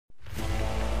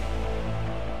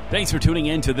Thanks for tuning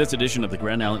in to this edition of the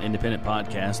Grand Island Independent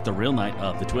Podcast, The Real Night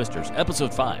of the Twisters,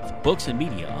 Episode 5, Books and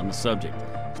Media on the Subject,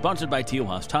 sponsored by Teal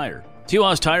Haas Tire. Teal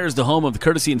Haas Tire is the home of the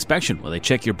Courtesy Inspection, where they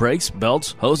check your brakes,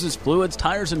 belts, hoses, fluids,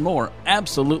 tires, and more,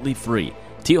 absolutely free.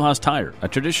 Teal Haas Tire, a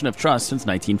tradition of trust since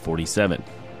 1947.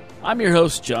 I'm your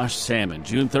host, Josh Salmon.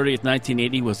 June 30th,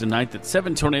 1980 was the night that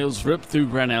 7 tornadoes ripped through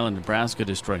Grand Island, Nebraska,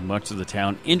 destroying much of the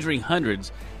town, injuring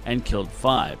hundreds, and killed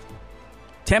 5.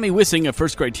 Tammy Wissing, a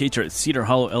first-grade teacher at Cedar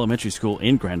Hollow Elementary School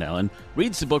in Grand Island,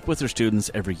 reads the book with her students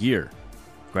every year.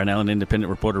 Grand Island Independent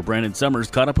reporter Brandon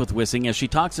Summers caught up with Wissing as she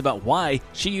talks about why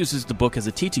she uses the book as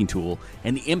a teaching tool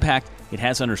and the impact it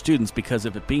has on her students because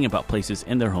of it being about places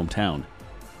in their hometown.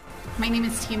 My name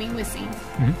is Tammy Wissing,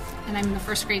 and I'm the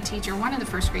first-grade teacher, one of the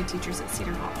first-grade teachers at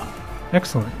Cedar Hollow.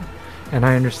 Excellent. And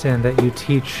I understand that you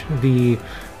teach the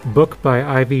book by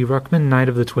Ivy Ruckman, Night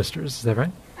of the Twisters. Is that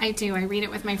right? I do. I read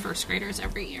it with my first graders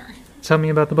every year. Tell me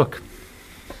about the book.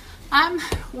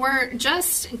 We're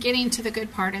just getting to the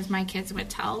good part, as my kids would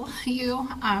tell you.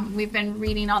 We've been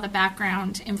reading all the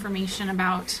background information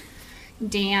about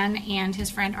Dan and his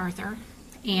friend Arthur,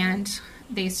 and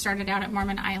they started out at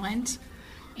Mormon Island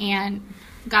and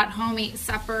got home, ate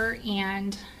supper,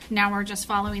 and now we're just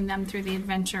following them through the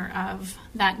adventure of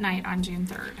that night on June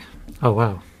 3rd. Oh,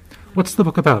 wow. What's the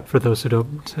book about, for those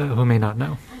who may not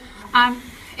know?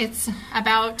 It's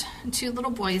about 2 little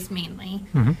boys mainly,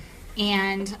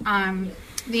 and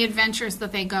the adventures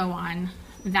that they go on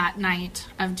that night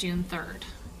of June 3rd.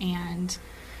 And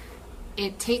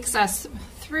it takes us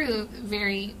through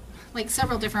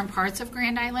several different parts of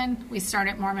Grand Island. We start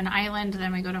at Mormon Island,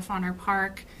 then we go to Fauner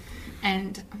Park,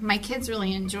 and my kids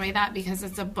really enjoy that because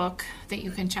it's a book that you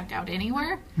can check out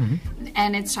anywhere,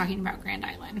 and it's talking about Grand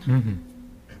Island.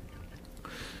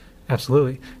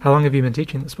 Absolutely. How long have you been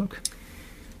teaching this book?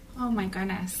 Oh my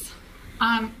goodness.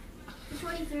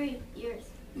 23 years.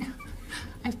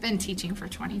 I've been teaching for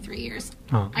 23 years.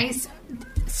 Oh. I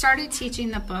started teaching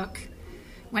the book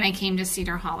when I came to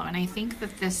Cedar Hollow, and I think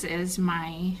that this is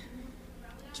my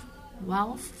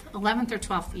 11th or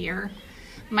 12th year.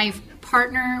 My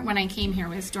partner when I came here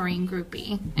was Doreen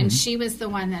Groupie, and she was the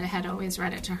one that had always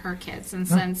read it to her kids. And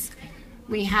since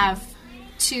we have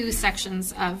 2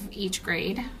 sections of each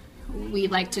grade, we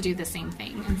like to do the same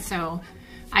thing. And so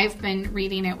I've been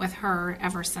reading it with her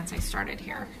ever since I started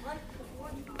here.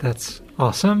 That's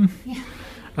awesome.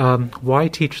 Yeah. Why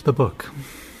teach the book?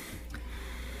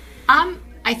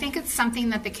 I think it's something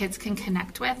that the kids can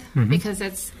connect with because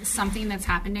it's something that's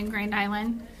happened in Grand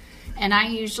Island. And I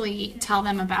usually tell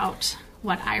them about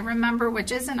what I remember,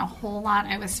 which isn't a whole lot.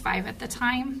 I was 5 at the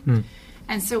time.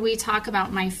 And so we talk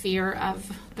about my fear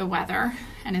of the weather,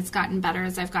 and it's gotten better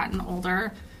as I've gotten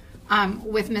older.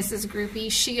 With Mrs. Groupie,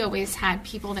 she always had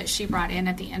people that she brought in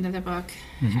at the end of the book,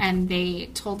 and they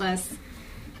told us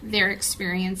their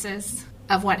experiences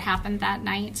of what happened that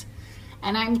night.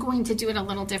 And I'm going to do it a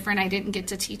little different. I didn't get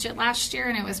to teach it last year,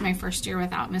 and it was my first year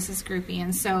without Mrs. Groupie.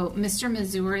 And so Mr.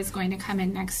 Mazur is going to come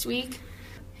in next week.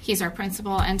 He's our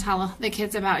principal, and tell the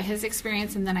kids about his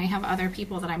experience. And then I have other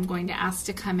people that I'm going to ask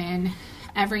to come in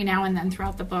every now and then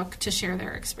throughout the book to share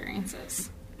their experiences.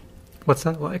 What's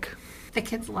that like? The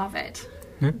kids love it.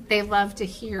 They love to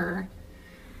hear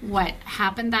what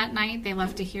happened that night. They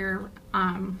love to hear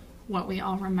what we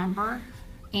all remember.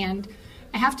 And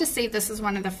I have to say, this is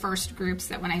one of the first groups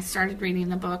that when I started reading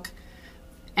the book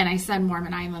and I said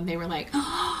Mormon Island, they were like,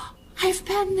 "Oh, I've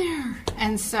been there."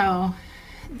 And so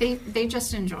they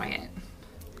just enjoy it.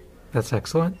 That's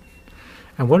excellent.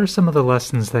 And what are some of the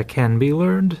lessons that can be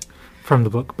learned from the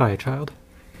book by a child?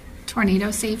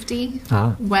 Tornado safety,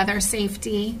 weather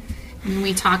safety. And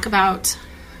we talk about,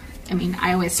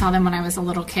 I always tell them when I was a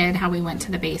little kid how we went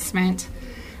to the basement.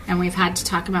 And we've had to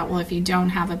talk about, well, if you don't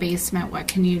have a basement, what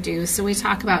can you do? So we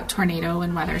talk about tornado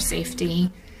and weather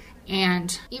safety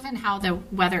and even how the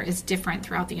weather is different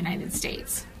throughout the United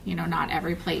States. Not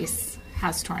every place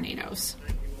has tornadoes,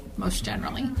 most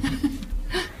generally.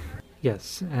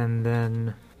 Yes, and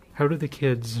then how do the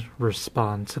kids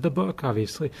respond to the book?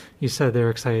 Obviously, you said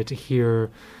they're excited to hear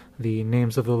the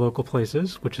names of the local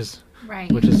places, which is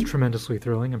tremendously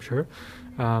thrilling, I'm sure.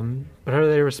 But how do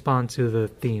they respond to the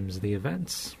themes, the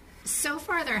events? So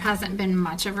far, there hasn't been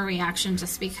much of a reaction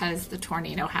just because the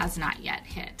tornado has not yet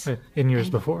hit. In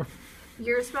years before?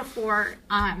 Years before,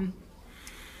 I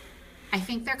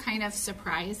think they're kind of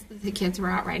surprised that the kids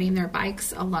were out riding their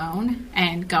bikes alone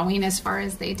and going as far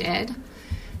as they did.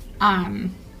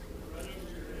 Some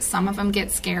of them get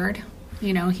scared,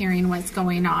 hearing what's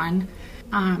going on.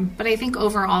 But I think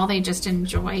overall they just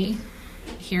enjoy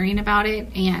hearing about it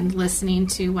and listening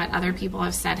to what other people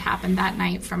have said happened that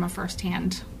night from a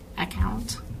firsthand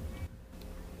account.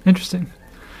 Interesting.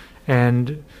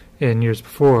 And in years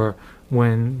before,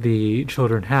 when the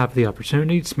children have the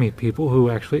opportunity to meet people who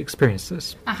actually experience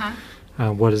this,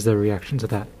 what is their reaction to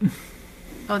that?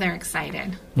 Oh, they're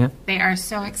excited. Yeah. They are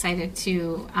so excited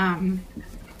to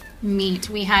meet.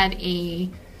 We had a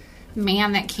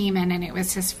man that came in, and it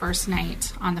was his first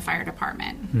night on the fire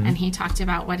department, and he talked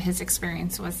about what his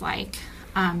experience was like.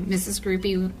 Mrs.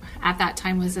 Groupie at that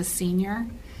time was a senior,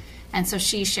 and so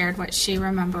she shared what she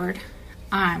remembered.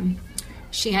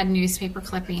 She had newspaper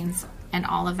clippings and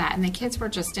all of that, and the kids were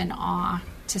just in awe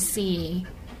to see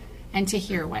and to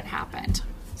hear what happened.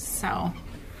 So,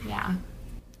 yeah.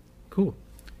 Cool.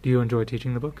 Do you enjoy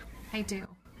teaching the book? I do.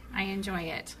 I enjoy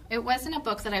it. It wasn't a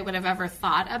book that I would have ever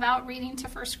thought about reading to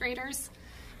first graders,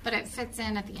 but it fits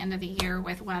in at the end of the year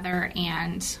with weather,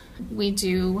 and we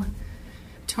do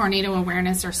tornado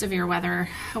awareness or severe weather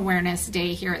awareness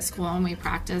day here at school, and we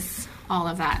practice all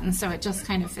of that, and so it just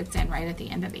kind of fits in right at the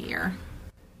end of the year.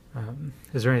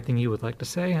 Is there anything you would like to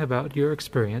say about your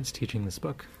experience teaching this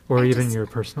book, or even your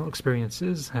personal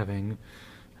experiences having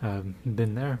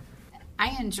been there?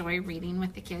 I enjoy reading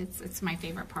with the kids. It's my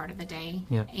favorite part of the day.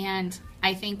 Yeah. And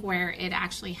I think where it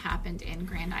actually happened in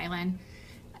Grand Island,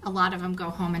 a lot of them go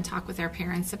home and talk with their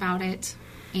parents about it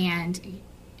and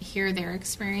hear their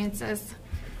experiences.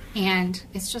 And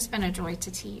it's just been a joy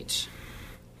to teach.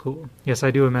 Cool. Yes,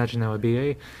 I do imagine that would be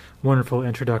a wonderful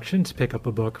introduction to pick up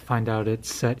a book, find out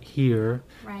it's set here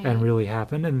and really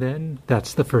happened, and then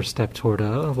that's the first step toward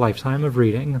a lifetime of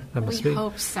reading. That must be. We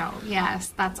hope so,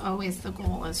 yes. That's always the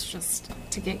goal, is just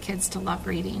to get kids to love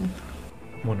reading.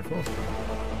 Wonderful.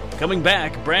 Coming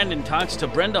back, Brandon talks to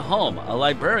Brenda Holm, a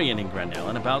librarian in Grand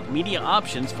Island, about media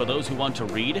options for those who want to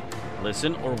read,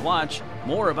 listen, or watch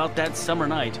more about that summer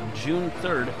night, June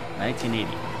 3rd, 1980,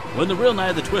 when The Real Night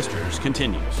of the Twisters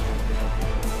continues.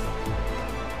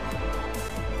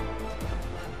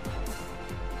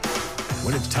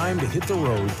 When it's time to hit the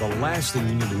road, the last thing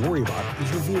you need to worry about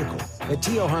is your vehicle. At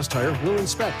T.O. Haas Tire, we'll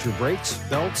inspect your brakes,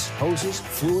 belts, hoses,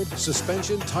 fluid,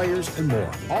 suspension, tires, and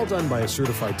more. All done by a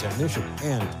certified technician,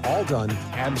 and all done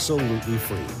absolutely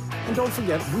free. And don't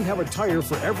forget, we have a tire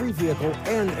for every vehicle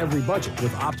and every budget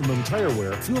with optimum tire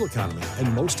wear, fuel economy,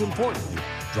 and most importantly,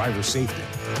 driver safety.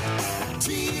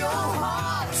 T.O.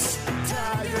 Haas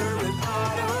Tire and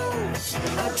Auto,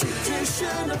 a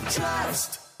tradition of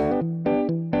trust.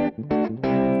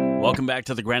 Welcome back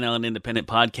to the Grand Island Independent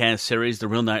Podcast series, The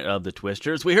Real Night of the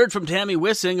Twisters. We heard from Tammy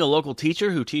Wissing, a local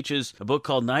teacher who teaches a book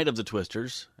called Night of the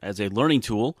Twisters as a learning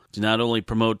tool to not only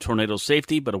promote tornado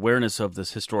safety, but awareness of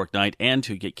this historic night and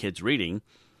to get kids reading.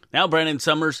 Now Brandon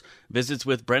Summers visits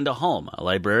with Brenda Holm, a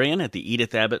librarian at the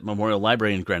Edith Abbott Memorial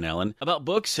Library in Grand Island, about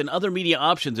books and other media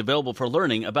options available for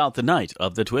learning about the Night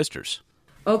of the Twisters.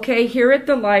 Okay, here at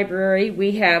the library,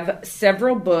 we have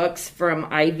several books from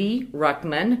Ivy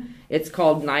Ruckman. It's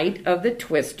called Night of the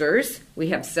Twisters. We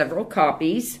have several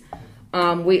copies.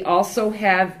 We also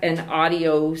have an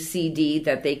audio CD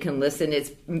that they can listen.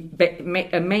 It's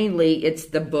mainly it's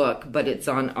the book, but it's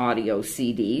on audio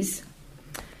CDs.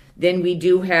 Then we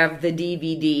do have the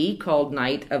DVD called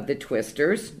Night of the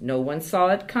Twisters. No one saw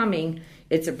it coming.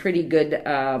 It's a pretty good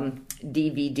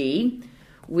DVD.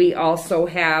 We also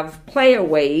have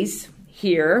playaways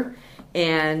here,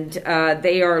 and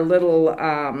they are little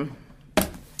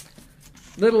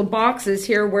boxes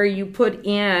here where you put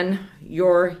in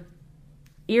your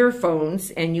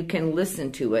earphones and you can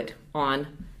listen to it on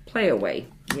Playaway.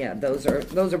 Yeah, those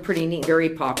are pretty neat, very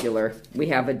popular. We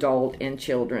have adult and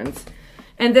children's.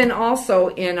 And then also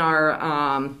in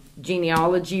our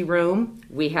genealogy room,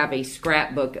 we have a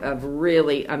scrapbook of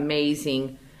really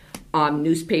amazing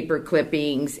newspaper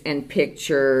clippings and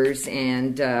pictures,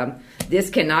 and this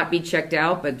cannot be checked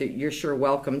out, but you're sure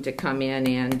welcome to come in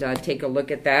and take a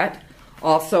look at that.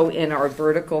 Also in our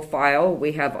vertical file,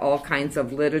 we have all kinds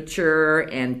of literature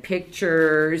and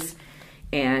pictures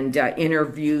and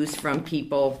interviews from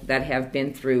people that have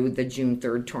been through the June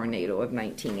 3rd tornado of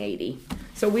 1980.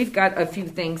 So we've got a few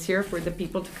things here for the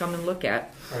people to come and look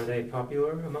at. Are they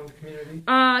popular among the community?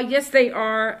 Yes, they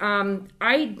are.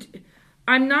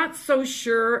 I'm not so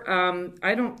sure.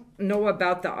 I don't know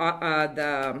about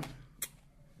the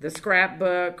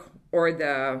scrapbook or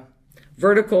the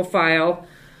vertical file,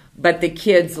 but the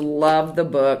kids love the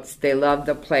books, they love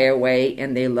the playaway,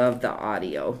 and they love the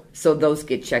audio. So those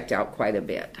get checked out quite a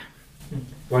bit.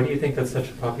 Why do you think that's such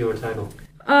a popular title?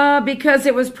 Because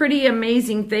it was a pretty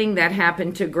amazing thing that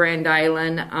happened to Grand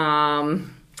Island.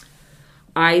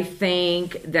 I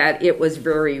think that it was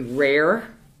very rare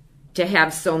to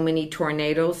have so many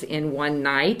tornadoes in one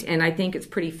night, and I think it's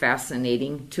pretty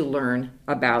fascinating to learn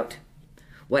about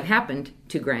what happened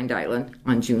to Grand Island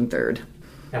on June 3rd.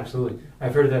 Absolutely.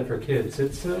 I've heard that for kids.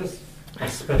 It's a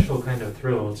special kind of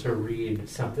thrill to read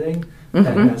something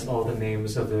that has all the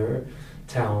names of their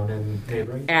town and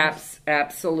neighboring.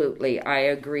 Absolutely. I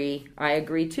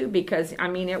agree too, because I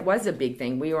mean, it was a big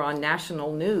thing. We were on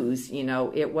national news.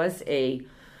 It was a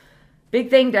big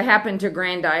thing to happen to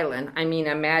Grand Island. I mean,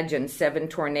 imagine 7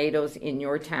 tornadoes in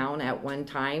your town at one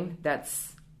time.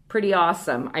 That's pretty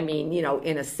awesome. I mean,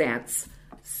 in a sense.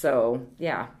 So,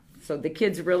 yeah. So the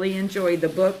kids really enjoy the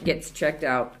book. Gets checked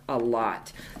out a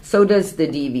lot. So does the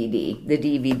DVD. The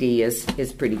DVD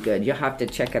is pretty good. You'll have to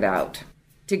check it out.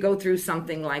 To go through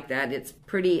something like that, it's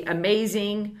pretty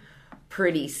amazing,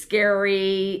 pretty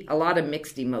scary, a lot of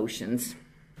mixed emotions.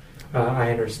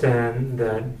 I understand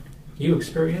that you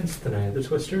experienced the Night of the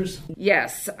Twisters?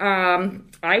 Yes.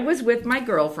 I was with my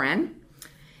girlfriend,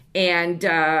 and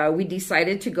we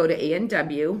decided to go to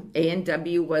A&W.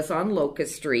 A&W was on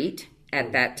Locust Street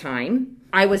at that time.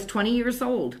 I was 20 years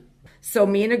old. So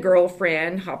me and a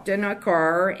girlfriend hopped in a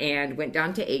car and went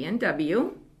down to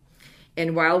A&W.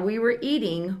 And while we were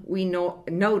eating, we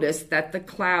noticed that the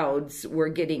clouds were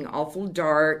getting awful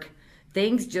dark.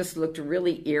 Things just looked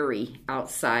really eerie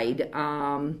outside.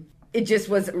 It just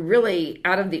was really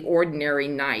out of the ordinary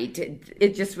night.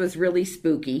 It just was really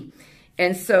spooky.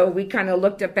 And so we kind of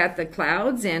looked up at the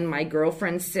clouds, and my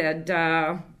girlfriend said,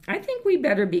 I think we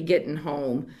better be getting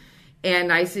home.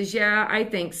 And I says, yeah, I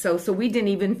think so. So we didn't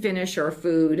even finish our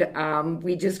food.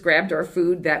 We just grabbed our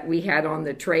food that we had on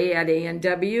the tray at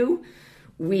A&W.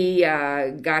 We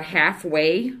got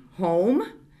halfway home,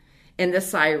 and the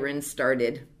sirens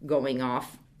started going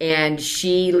off. And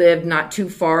she lived not too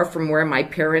far from where my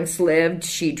parents lived.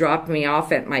 She dropped me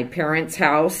off at my parents'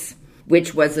 house,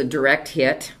 which was a direct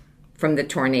hit from the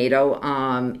tornado.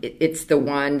 It's the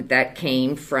one that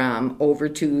came from over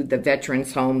to the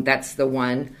veterans' home. That's the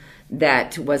one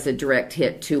that was a direct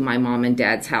hit to my mom and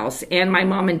dad's house. And my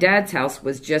mom and dad's house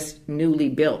was just newly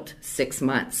built 6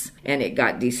 months, and it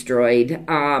got destroyed.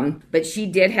 But she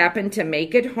did happen to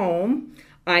make it home.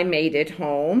 I made it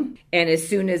home. And as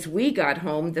soon as we got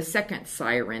home, the second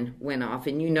siren went off.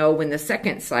 And when the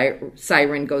second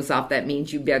siren goes off, that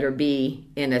means you better be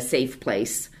in a safe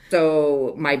place.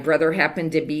 So my brother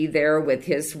happened to be there with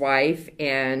his wife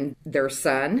and their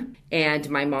son, and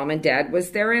my mom and dad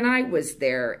was there, and I was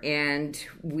there, and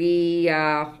we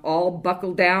all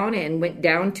buckled down and went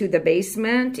down to the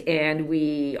basement, and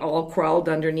we all crawled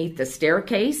underneath the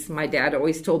staircase. My dad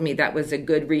always told me that was a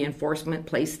good reinforcement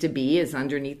place to be, is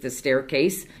underneath the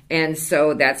staircase, and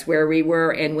so that's where we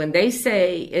were. And when they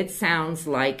say it sounds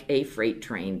like a freight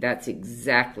train, that's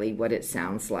exactly what it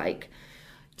sounds like.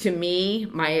 To me,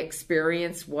 my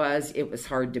experience was it was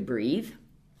hard to breathe.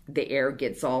 The air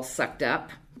gets all sucked up.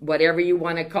 Whatever you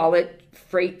want to call it,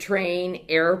 freight train,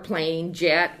 airplane,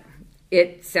 jet,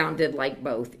 it sounded like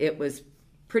both. It was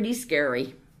pretty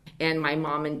scary. And my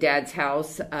mom and dad's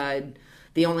house,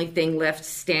 the only thing left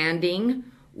standing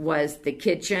was the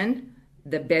kitchen,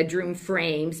 the bedroom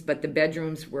frames, but the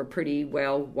bedrooms were pretty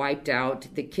well wiped out.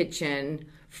 The kitchen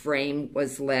frame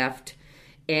was left.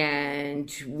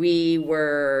 And we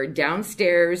were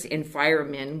downstairs, and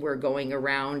firemen were going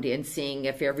around and seeing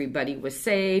if everybody was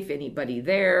safe, anybody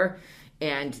there,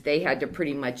 and they had to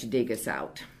pretty much dig us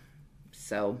out.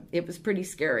 So it was pretty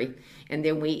scary. And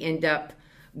then we end up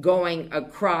going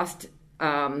across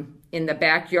in the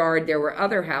backyard. There were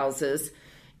other houses,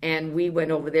 and we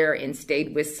went over there and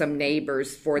stayed with some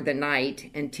neighbors for the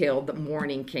night until the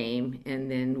morning came, and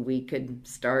then we could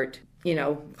start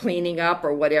cleaning up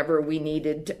or whatever we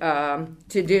needed to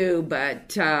do.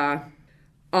 But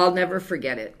I'll never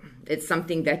forget it. It's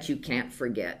something that you can't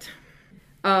forget.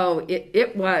 Oh,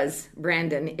 it was,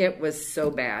 Brandon, it was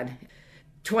so bad.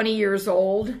 20 years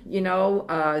old,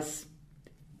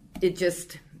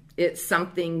 it's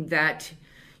something that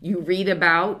you read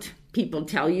about, people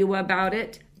tell you about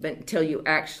it, but until you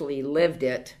actually lived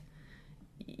it,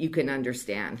 you can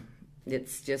understand.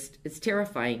 It's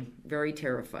terrifying, very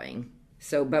terrifying.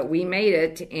 So, but we made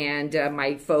it, and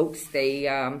my folks, they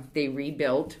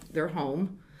rebuilt their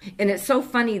home. And it's so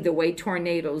funny the way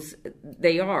tornadoes,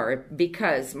 they are,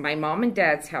 because my mom and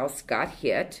dad's house got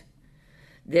hit.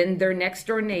 Then their next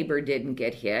door neighbor didn't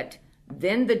get hit.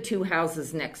 Then the 2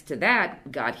 houses next to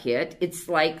that got hit. It's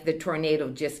like the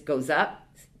tornado just goes up,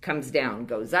 comes down,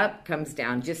 goes up, comes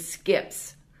down, just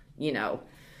skips,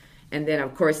 And then,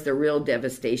 of course, the real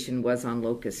devastation was on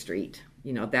Locust Street.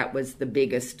 That was the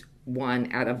biggest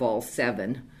one out of all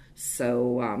 7.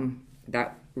 So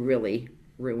that really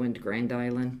ruined Grand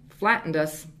Island. Flattened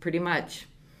us, pretty much.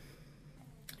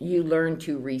 You learn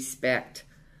to respect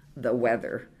the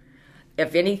weather.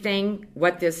 If anything,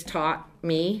 what this taught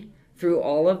me through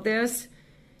all of this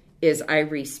is I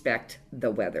respect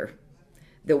the weather.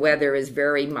 The weather is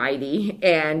very mighty,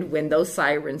 and when those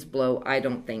sirens blow, I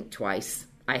don't think twice.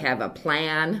 I have a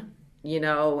plan,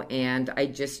 and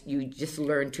you just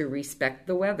learn to respect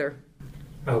the weather.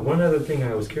 One other thing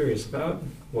I was curious about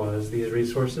was these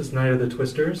resources, Night of the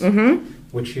Twisters,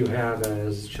 which you have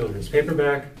as children's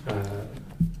paperback,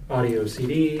 audio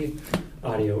CD,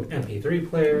 audio MP3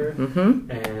 player,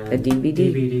 and a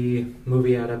DVD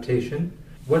movie adaptation.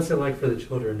 What's it like for the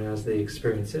children as they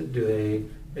experience it? Do they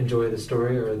enjoy the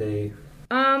story, or are they...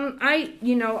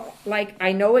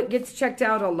 I know it gets checked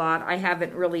out a lot. I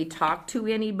haven't really talked to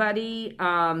anybody.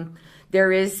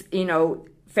 There is,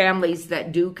 families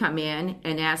that do come in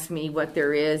and ask me what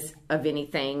there is of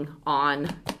anything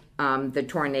on the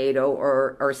tornado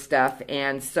or stuff.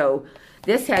 And so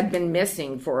this had been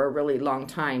missing for a really long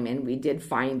time, and we did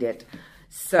find it.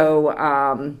 So,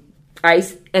 and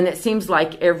it seems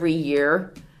like every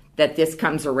year that this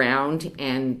comes around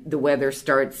and the weather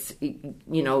starts,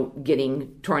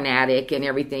 getting tornadic and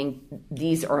everything,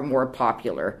 these are more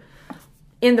popular.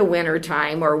 In the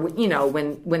wintertime, or,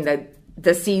 when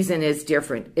the season is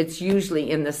different, it's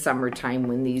usually in the summertime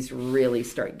when these really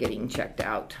start getting checked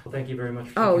out. Well, thank you very much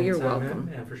for you're welcome.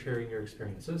 And for sharing your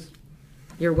experiences.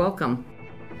 You're welcome.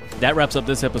 That wraps up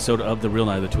this episode of The Real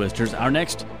Night of the Twisters. Our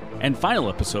next and final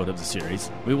episode of the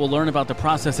series, we will learn about the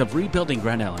process of rebuilding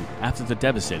Grand Island after the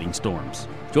devastating storms.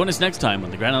 Join us next time on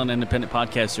the Grand Island Independent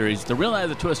Podcast series, The Real Night of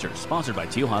the Twisters, sponsored by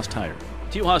Tio Haas Tire.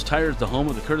 Tio Haas Tire is the home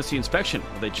of the Courtesy Inspection,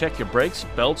 where they check your brakes,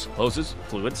 belts, hoses,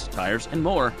 fluids, tires, and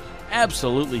more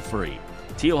absolutely free.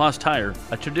 Tio Haas Tire,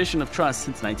 a tradition of trust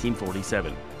since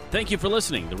 1947. Thank you for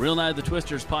listening. The Real Night of the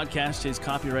Twisters podcast is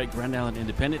copyright Grand Island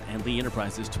Independent and Lee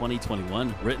Enterprises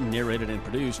 2021, written, narrated, and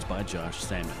produced by Josh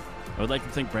Salmon. I would like to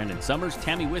thank Brandon Summers,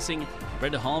 Tammy Wissing,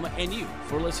 Brenda Halm, and you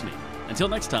for listening. Until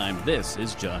next time, this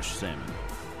is Josh Salmon.